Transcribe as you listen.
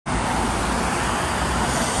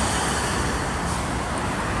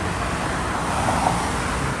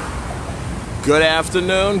Good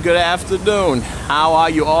afternoon, good afternoon. How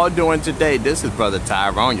are you all doing today? This is Brother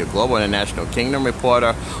Tyrone, your Global International Kingdom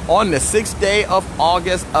reporter on the 6th day of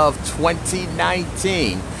August of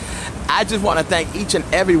 2019. I just want to thank each and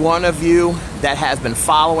every one of you that has been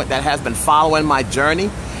following my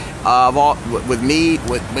journey with me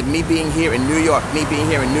being here in New York,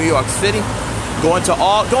 New York City, going to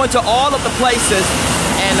all of the places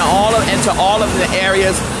and to all of the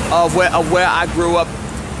areas of where I grew up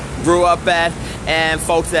at, and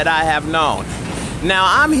folks that I have known. Now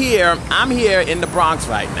I'm here in the Bronx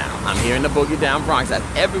right now. I'm here in the Boogie Down Bronx, as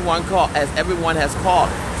everyone has called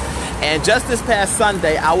it. And just this past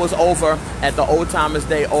Sunday, I was over at the Old Timers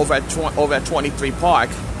Day over at 23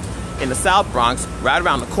 Park in the South Bronx, right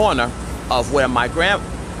around the corner of where my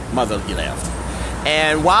grandmother lived.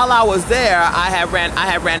 And while I was there, I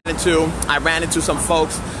ran into some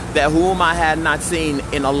folks whom I had not seen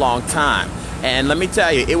in a long time. And let me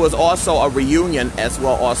tell you, it was also a reunion as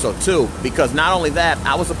well also too, because not only that,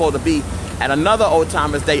 I was supposed to be at another Old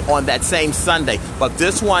Timers Day on that same Sunday, but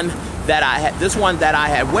this one that I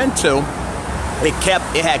had went to, it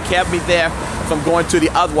had kept me there from going to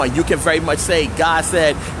the other one. You can very much say God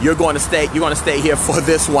said you're going to stay here for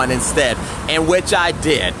this one instead, in which I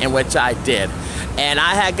did. And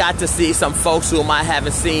I had got to see some folks whom I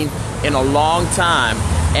haven't seen in a long time,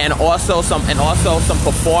 and also some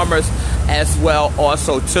performers as well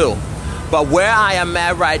also too. But where I am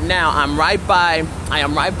at right now, I am right by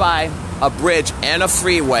a bridge and a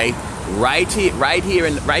freeway right here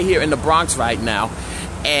in the Bronx right now.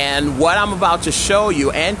 And what I'm about to show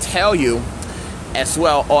you and tell you as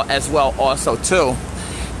well also too.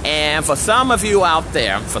 And for some of you out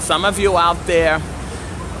there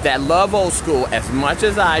that love old school as much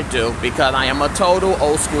as I do, because I am a total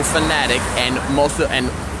old school fanatic, and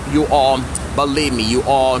you all believe me, you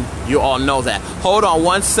all know that. Hold on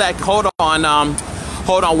one second.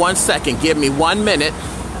 Give me 1 minute.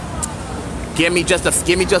 Give me just a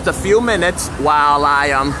few minutes while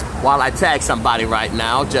I tag somebody right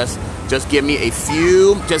now. Just give me a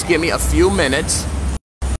few minutes.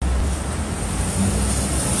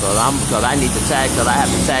 Because I need to tag, because I have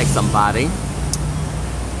to tag somebody.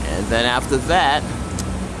 And then after that,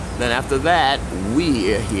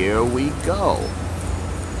 here we go.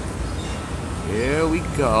 Here we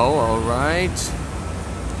go. All right.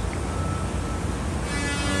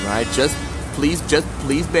 Just please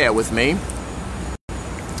bear with me,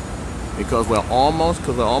 because we're almost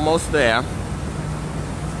there.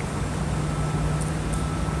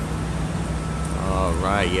 All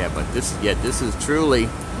right. Yeah. But this is truly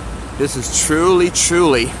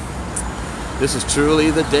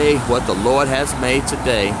the day what the Lord has made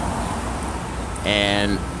today.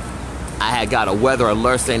 And I had got a weather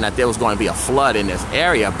alert saying that there was going to be a flood in this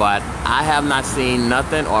area, but I have not seen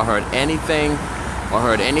nothing or heard anything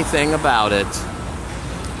about it.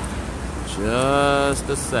 Just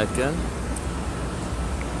a second.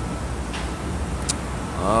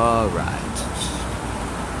 All right.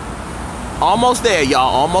 Almost there, y'all.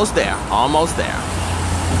 Almost there. All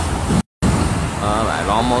right,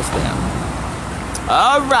 almost there.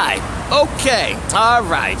 All right. Okay. All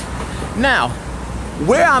right. Now,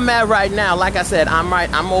 where I'm at right now, like I said,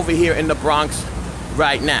 I'm over here in the Bronx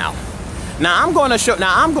right now. Now I'm going to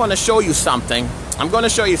show you something.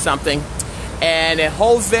 And it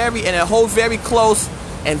holds very close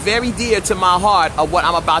and very dear to my heart of what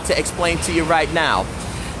I'm about to explain to you right now.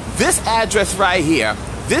 This address right here,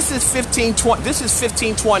 this is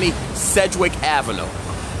 1520 Sedgwick Avenue.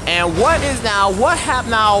 And what happened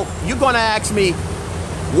now? You're going to ask me,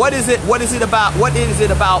 what is it about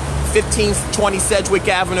 1520 Sedgwick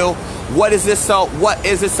Avenue? What is it so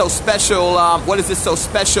special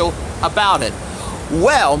about it?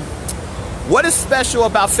 Well, what is special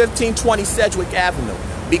about 1520 Sedgwick Avenue?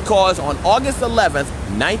 Because on August 11th,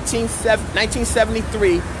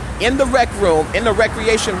 1973, in the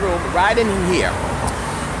recreation room, right in here,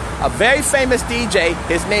 a very famous DJ.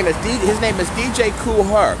 His name is DJ Kool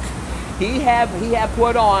Herc. He had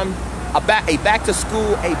put on a back to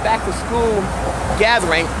school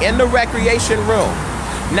gathering in the recreation room.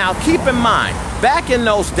 Now keep in mind, back in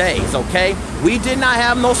those days, okay, we did not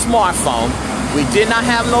have no smartphone, we did not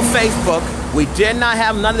have no Facebook, we did not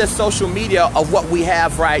have none of the social media of what we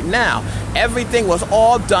have right now. Everything was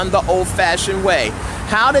all done the old-fashioned way.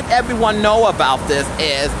 How did everyone know about this?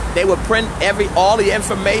 Is they would print all the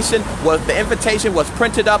information, the invitation was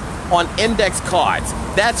printed up on index cards.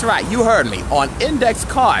 That's right, you heard me, on index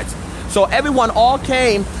cards. So everyone all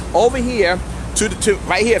came over here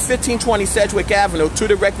right here, 1520 Sedgwick Avenue, to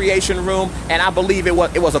the recreation room, and I believe it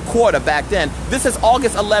was a quarter back then. This is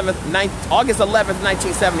August 11th,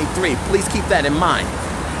 1973. Please keep that in mind.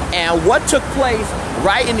 And what took place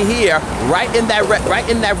right in here, right in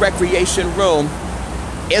that recreation room,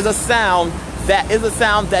 is a sound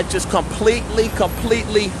that just completely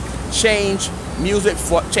changed music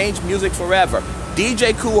forever.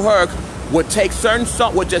 DJ Kool Herc would take certain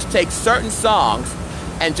songs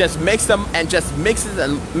and just mixes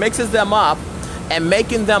them up, and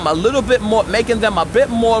making them a bit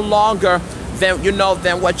more longer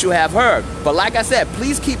than what you have heard. But like I said,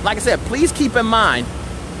 please keep in mind,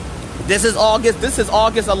 this is August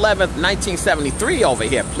 11th, 1973 over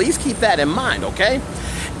here. Please keep that in mind, okay?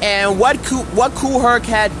 And what Kool Herc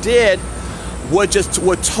had did would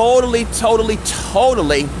totally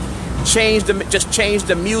change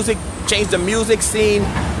the music scene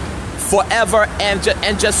forever, and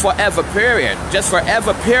just forever period.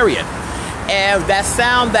 And that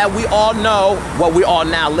sound that we all know, that we are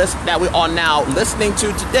now listening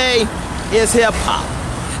to today, is hip hop.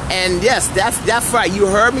 And yes, that's right. You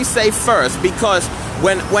heard me say first, because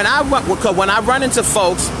when I run into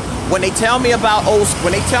folks, when they tell me about old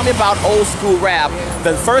school rap,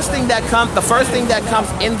 the first thing that comes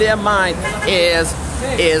in their mind is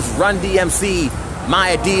Run DMC,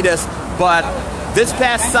 My Adidas. But this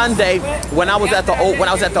past Sunday, when I was at the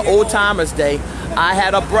Old Timers Day, I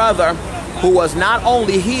had a brother who was not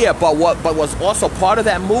only here but was also part of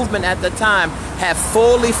that movement at the time, had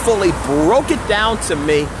fully broke it down to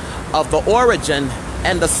me of the origin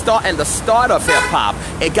and the start of hip hop.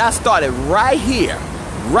 It got started right here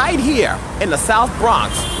in the South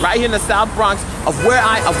Bronx, of where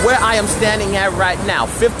I am standing at right now,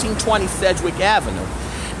 1520 Sedgwick Avenue.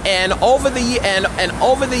 And over the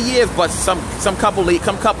years, but some couple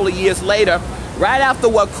of years later, right after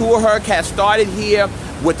what Kool Herc had started here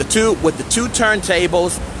with the two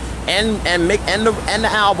turntables and the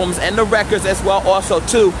albums and the records as well also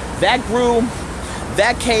too, that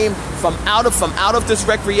came from out of this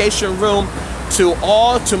recreation room to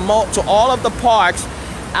all of the parks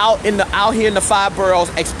out here in the 5 boroughs,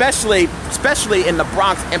 especially in the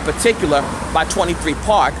Bronx in particular, by 23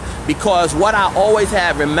 Park. Because what I always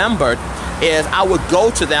have remembered is I would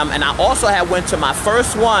go to them, and I also went to my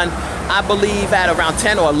first one, I believe, at around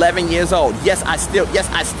 10 or 11 years old. Yes, I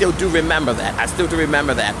still do remember that.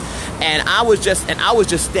 And I was just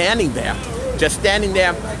standing there,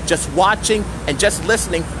 just watching and just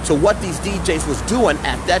listening to what these DJs was doing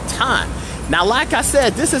at that time. Now, like I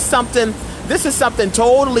said, this is something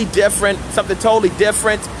totally different,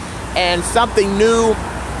 and something new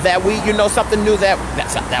that we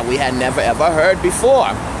had never ever heard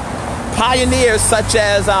before. Pioneers such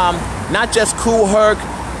as not just Kool Herc,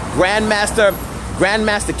 Grandmaster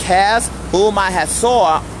Caz, whom I had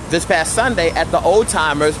saw this past Sunday at the Old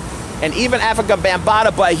Timers, and even Africa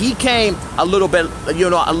Bambaataa, but he came a little bit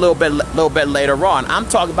later on. I'm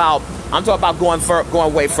talking about going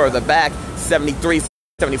way further back, 73,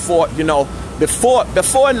 74, before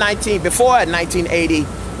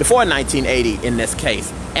 1980 in this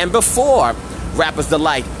case, and before Rappers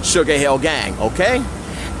Delight, Sugar Hill Gang, okay?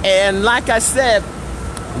 And like I said,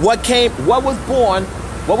 what was born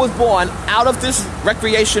out of this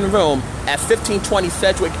recreation room at 1520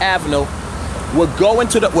 Sedgwick Avenue would go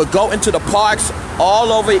into the parks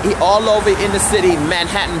all over in the city,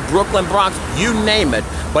 Manhattan, Brooklyn, Bronx, you name it.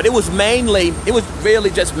 But it was really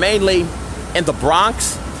just mainly in the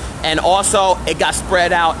Bronx, and also it got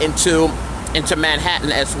spread out into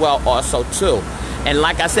Manhattan as well also too. And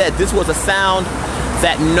like I said, this was a sound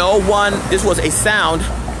that no one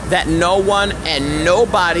and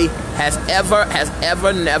nobody has ever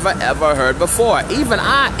never heard before. Even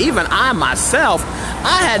I myself,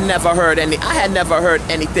 I had never heard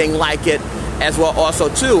anything like it as well also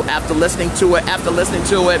too, after listening to it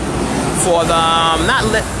for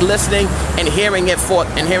the hearing it for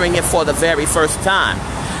the very first time.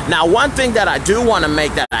 Now, one thing that I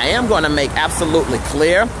am going to make absolutely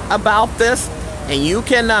clear about this, and you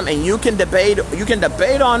can debate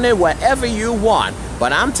on it whatever you want,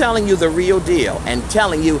 but I'm telling you the real deal and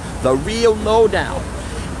telling you the real lowdown.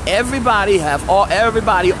 Everybody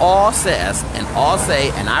all says and all say,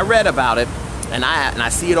 and I read about it, and I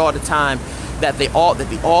see it all the time, that they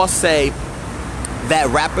all say that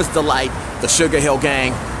Rappers Delight, the Sugar Hill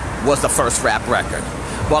Gang, was the first rap record.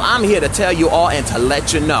 Well, I'm here to tell you all and to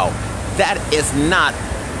let you know that is not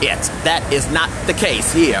it. That is not the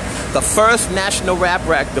case here. The first national rap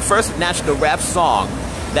song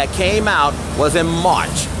that came out was in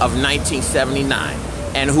March of 1979.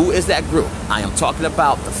 And who is that group? I am talking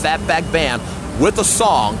about the Fatback Band with a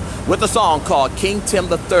song with a song called King Tim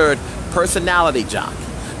III, Personality Jock.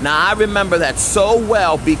 Now, I remember that so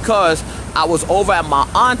well because I was over at my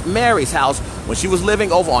Aunt Mary's house when she was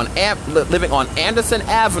living over on Anderson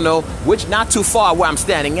Avenue, which not too far where I'm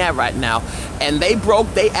standing at right now. And they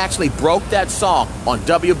actually broke that song on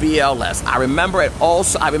WBLS. I remember it all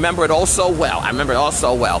so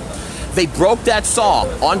well. They broke that song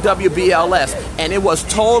on WBLS, and it was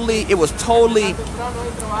totally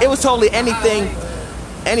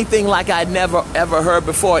anything like I'd never ever heard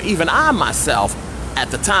before, even I myself at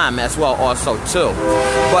the time as well also too.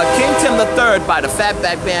 But King Tim III by the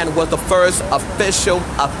Fatback Band was the first official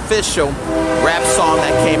rap song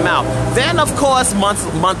that came out. Then of course months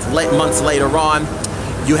later on,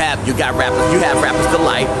 you have Rapper's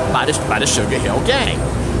Delight by the Sugar Hill Gang.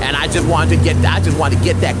 And I just wanted to get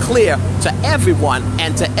that clear to everyone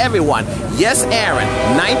and to everyone. Yes, Aaron,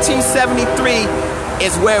 1973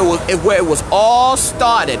 is where it was all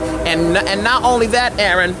started. And not only that,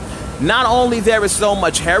 Aaron, not only there is so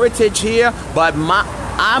much heritage here, but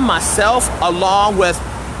I myself, along with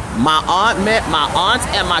my aunts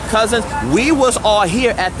and my cousins, we was all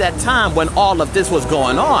here at that time when all of this was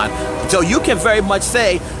going on. So you can very much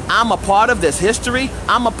say I'm a part of this history,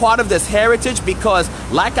 I'm a part of this heritage, because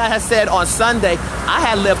like I had said on Sunday, I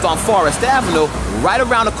had lived on Forest Avenue right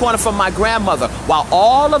around the corner from my grandmother. While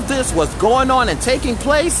all of this was going on and taking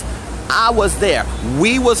place, I was there.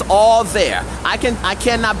 We was all there. I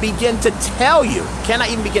cannot even begin to tell you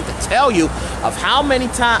of how many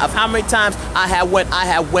times I had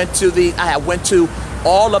went to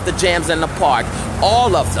all of the jams in the park,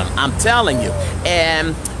 all of them. I'm telling you,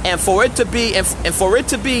 and for it to be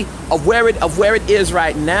of where it is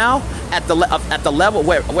right now, at the level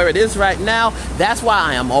where it is right now, that's why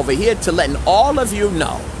I am over here, to letting all of you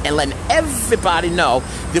know and letting everybody know.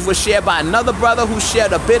 This was shared by another brother who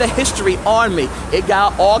shared a bit of history on me. It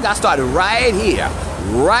all got started right here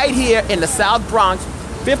in the South Bronx,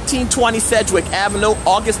 1520 Sedgwick Avenue,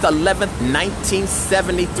 August 11th,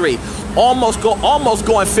 1973. Almost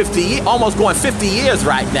going 50 years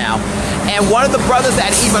right now. And one of the brothers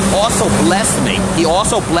that even also blessed me, he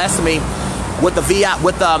also blessed me with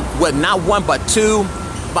with not one but two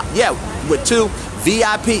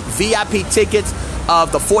VIP tickets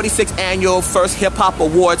of the 46th annual First Hip Hop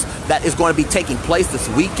Awards that is going to be taking place this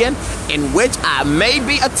weekend, in which I may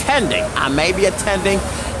be attending.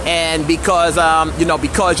 And because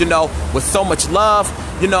with so much love,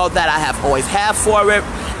 that I have always had for it.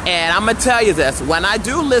 And I'm gonna tell you this: when I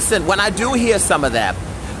do hear some of that,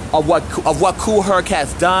 of what Kool Herc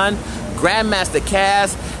has done, Grandmaster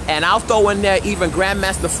Caz, and I'll throw in there even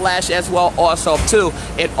Grandmaster Flash as well also too.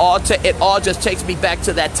 It all just takes me back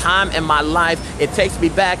to that time in my life. It takes me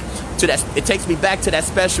back to that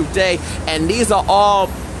special day, and these are all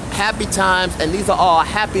happy times, and these are all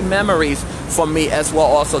happy memories for me as well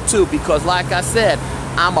also too, because like I said,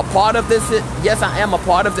 I'm a part of this. Yes, I am a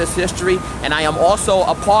part of this history, and I am also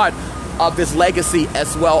a part of this legacy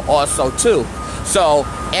as well also too. So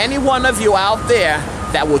any one of you out there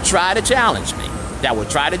that will try to challenge me,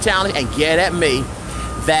 and get at me,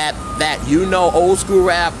 that old school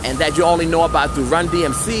rap and that you only know about through Run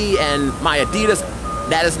DMC and my Adidas,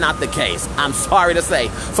 that is not the case. I'm sorry to say.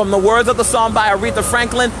 From the words of the song by Aretha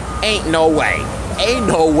Franklin, ain't no way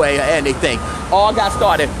or anything. All got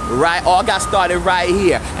started right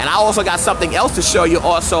here. And I also got something else to show you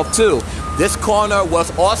also too. This corner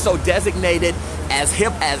was also designated as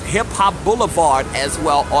Hip Hop Boulevard as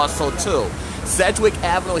well also too. Sedgwick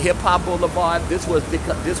Avenue, Hip Hop Boulevard. This was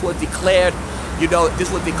declared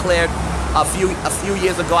a few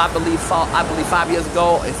years ago. I believe 5 years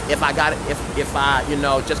ago. If I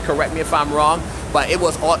just correct me if I'm wrong. But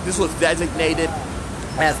this was designated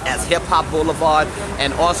as Hip Hop Boulevard,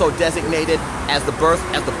 and also designated as the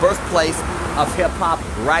birthplace of hip hop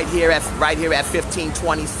right here at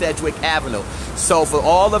 1520 Sedgwick Avenue. So for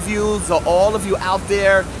all of you out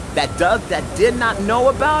there that did not know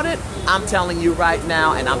about it, I'm telling you right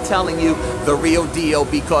now, and I'm telling you the real deal,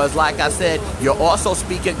 because like I said, you're also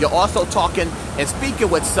talking and speaking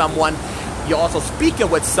with someone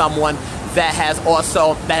that has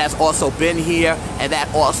also been here, and that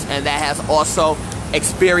has also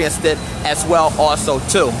experienced it as well also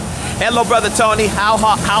too. Hello, Brother Tony. How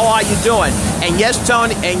are you doing? And yes,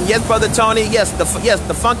 Tony, and yes, Brother Tony, yes, the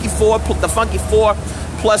Funky Four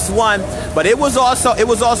plus one. But it was also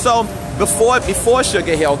before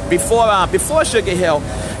Sugar Hill,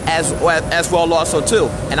 as well also too.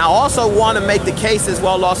 And I also want to make the case as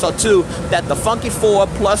well also too that the Funky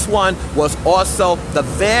 4+1 was also the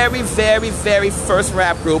very, very, very first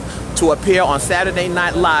rap group to appear on Saturday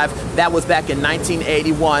Night Live. That was back in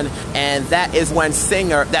 1981, and that's when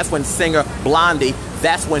singer Blondie,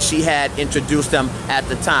 that's when she had introduced them at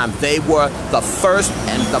the time. They were the first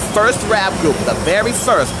rap group, the very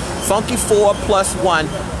first Funky 4+1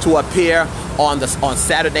 to appear on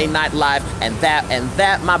Saturday Night Live, and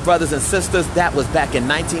that, my brothers and sisters, that was back in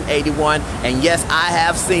 1981. And yes, I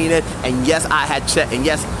have seen it, and yes, I had checked, and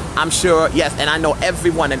yes, I'm sure, yes, and I know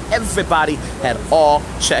everyone and everybody had all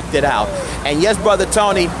checked it out. And yes, Brother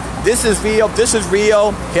Tony, this is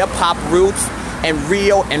real hip hop roots and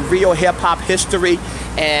real hip hop history.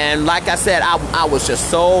 And like I said, I was just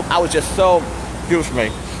so, excuse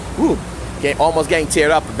me, almost getting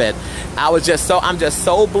teared up a bit. I'm just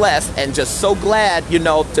so blessed and just so glad, you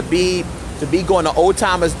know, to be going to Old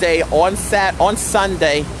Timers Day on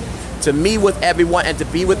Sunday, to meet with everyone and to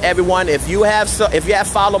be with everyone. If you have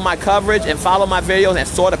followed my coverage and followed my videos and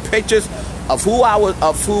saw the pictures of who I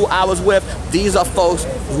was with, these are folks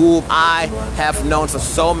whom I have known for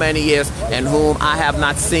so many years and whom I have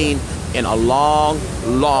not seen in a long,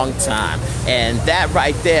 long time. And that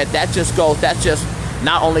right there, that just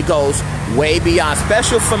not only goes way beyond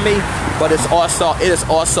special for me, but it's also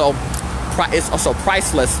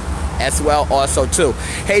priceless as well also too.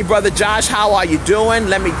 Hey, Brother Josh, how are you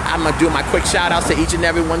doing? I'm gonna do my quick shout outs to each and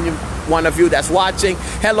every one of you that's watching.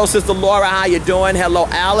 Hello, Sister Laura, how you doing? Hello,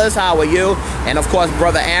 Alice, how are you? And of course,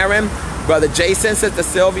 Brother Aaron, Brother Jason, Sister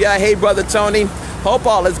Sylvia. Hey, Brother Tony, hope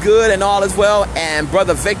all is good and all is well. And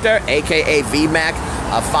Brother Victor, aka VMAC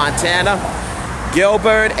of Fontana,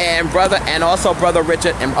 Gilbert, and also Brother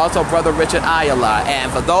Richard Ayala.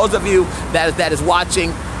 And for those of you that is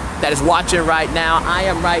watching right now, I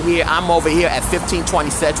am right here. I'm over here at 1520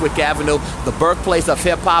 Sedgwick Avenue, the birthplace of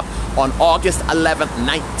hip hop. On August 11th,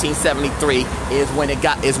 1973 is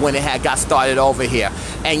when it had got started over here.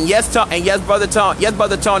 And yes, Brother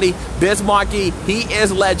Tony Bismarcky, he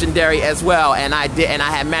is legendary as well. And I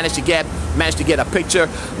had managed to get a picture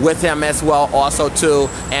with him as well also too,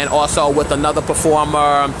 and also with another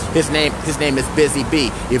performer. His name is Busy B.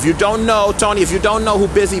 If you don't know, Tony, if you don't know who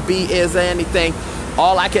Busy B is or anything,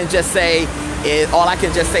 all I can just say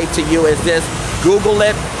to you is this: Google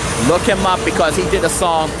it, look him up, because he did a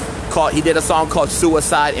song called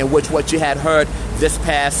Suicide, in which what you had heard this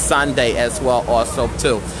past Sunday as well also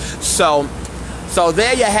too. So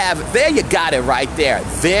there you got it right there.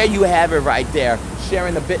 There you have it right there.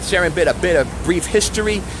 Sharing a bit of brief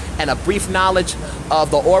history and a brief knowledge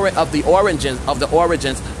of the origins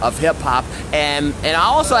of hip hop. And I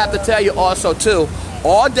also have to tell you also too,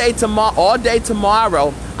 all day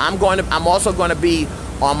tomorrow, I'm also going to be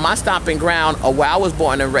on my stomping ground of where I was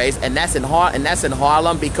born and raised, and that's in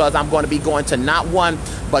Harlem, because I'm going to be going to not one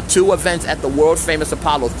but two events at the world famous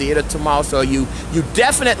Apollo Theater tomorrow. So you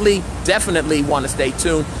definitely want to stay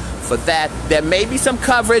tuned for that. There may be some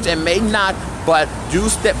coverage and may not, but do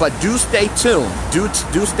stay tuned.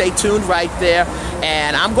 Do stay tuned right there.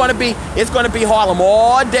 And it's going to be Harlem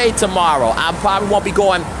all day tomorrow. I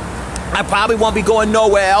probably won't be going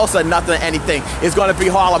nowhere else or anything. It's going to be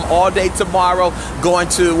Harlem all day tomorrow, going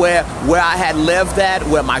to where I had lived at,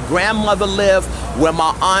 where my grandmother lived, where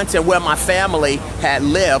my aunt and where my family had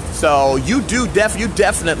lived. So you do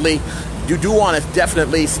want to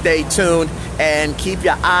definitely stay tuned and keep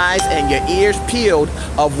your eyes and your ears peeled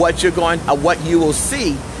of what you will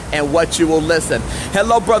see and what you will listen.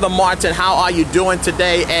 Hello, Brother Martin, how are you doing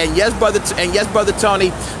today? And yes, Brother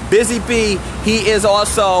Tony, Busy B, he is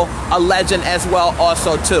also a legend as well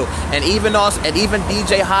also too. And even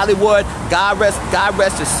DJ Hollywood, God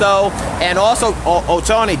rest his soul. And also,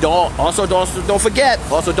 Tony, don't forget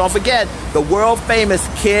the world famous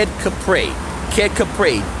Kid Capri.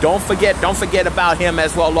 Don't forget about him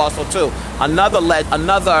as well also too. Another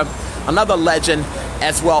legend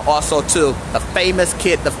as well also too, the famous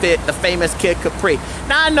Kid Capri.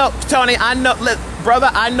 Now I know, Tony, brother,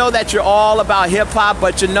 I know that you're all about hip hop,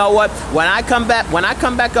 but you know what? When I come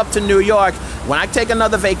back up to New York, when I take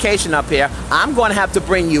another vacation up here, I'm going to have to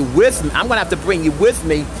bring you with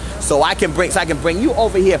me. So I can bring you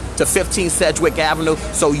over here to 15 Sedgwick Avenue,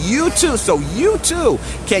 so you too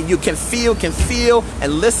can feel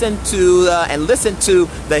and listen to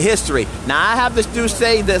the history. Now I have to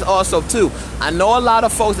say this also too. I know a lot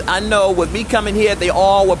of folks. I know with me coming here, they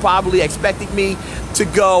all were probably expecting me to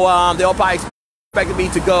go. They all probably expected me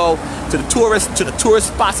to go the tourist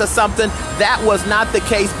spots or something. That was not the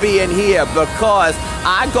case being here, because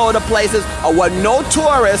I go to places where no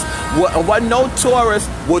tourists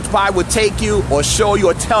would take you or show you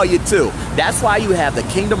or tell you to. That's why you have the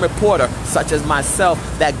Kingdom reporter such as myself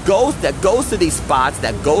that goes to these spots,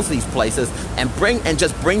 that goes to these places, and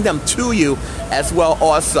just bring them to you as well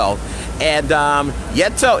also. And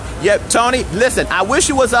Tony, listen, I wish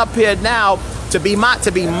you was up here now to be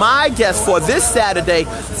my guest for this Saturday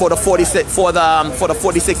for the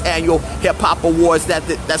 46th annual Hip Hop Awards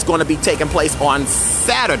that's going to be taking place on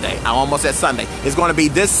Saturday. I almost said Sunday. It's going to be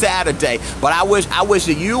this Saturday. But I wish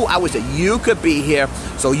that you could be here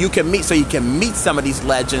so you can meet some of these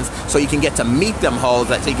legends, so you can get to meet them hoes,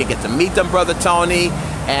 so you can get to meet them, Brother Tony,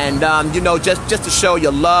 and just to show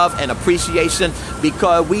your love and appreciation,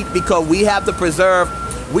 because we have to preserve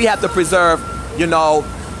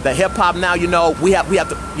the hip hop now. We have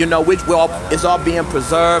to it's all being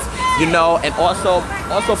preserved, and also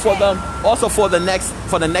for the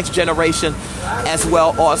next generation as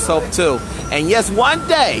well also too. And yes, one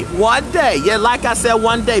day, yeah, like I said,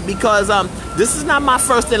 one day, because this is not my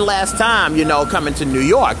first and last time, coming to New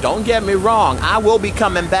York. Don't get me wrong. I will be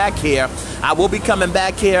coming back here.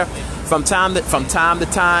 From time to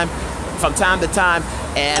time,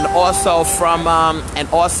 and also from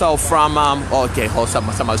okay, hold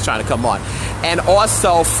on, somebody's trying to come on, and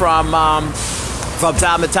also from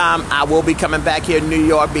time to time, I will be coming back here in New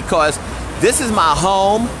York, because this is my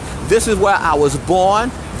home. This is where I was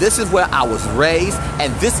born. This is where I was raised,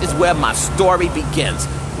 and this is where my story begins.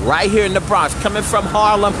 Right here in the Bronx, coming from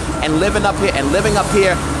Harlem and living up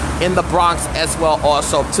here in the Bronx as well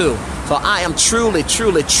also too. So I am truly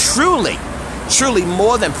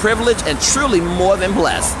more than privileged and truly more than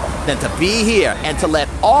blessed than to be here and to let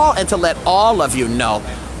all of you know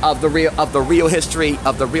of the real history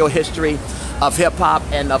of hip hop,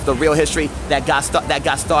 and of the real history that got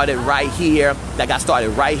started right here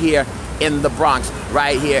in the Bronx,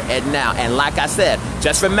 right here and now. And like I said,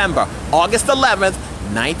 just remember, August 11th,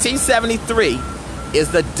 1973 is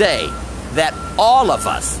the day that all of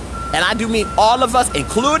us, and I do mean all of us,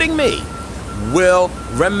 including me, will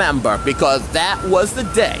remember, because that was the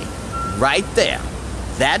day right there,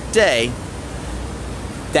 that day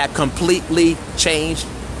that completely changed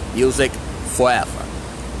music forever.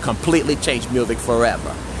 Completely changed music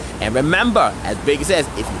forever. And remember, as Biggie says,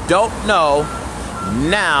 if you don't know,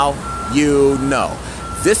 now you know.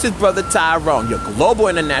 This is Brother Tyrone, your global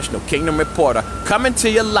international Kingdom reporter, coming to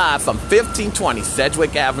you live from 1520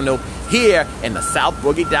 Sedgwick Avenue, here in the South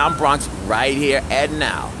Boogie Down Bronx, right here and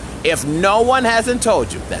now. If no one hasn't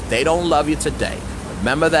told you that they don't love you today,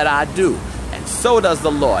 remember that I do, and so does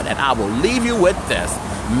the Lord. And I will leave you with this.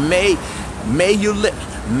 May you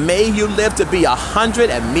live to be 100,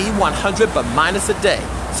 and me 100, but minus a day.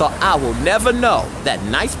 So I will never know that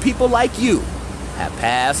nice people like you have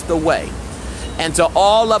passed away. And to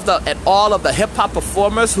all of the hip hop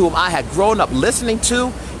performers whom I had grown up listening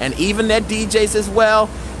to, and even their DJs as well,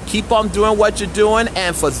 keep on doing what you're doing.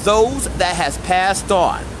 And for those that has passed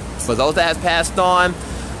on,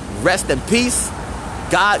 rest in peace.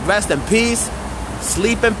 God, rest in peace.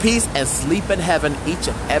 Sleep in peace and sleep in heaven, each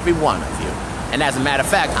and every one of you. And as a matter of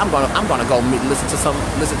fact, I'm gonna go listen to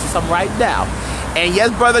some right now. And yes,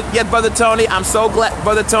 brother Tony, I'm so glad,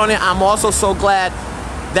 Brother Tony. I'm also so glad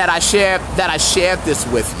that I shared this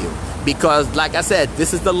with you, because, like I said,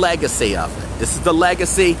 this is the legacy of it. This is the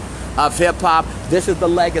legacy of hip hop. This is the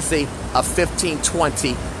legacy of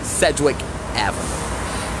 1520 Sedgwick Avenue.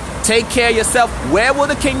 Take care of yourself. Where will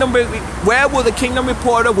the Kingdom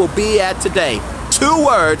reporter will be at today? 2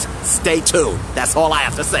 words: stay tuned. That's all I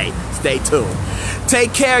have to say. Stay tuned.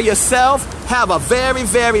 Take care of yourself. Have a very,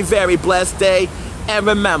 very, very blessed day. And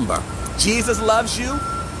remember, Jesus loves you,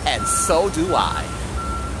 and so do I.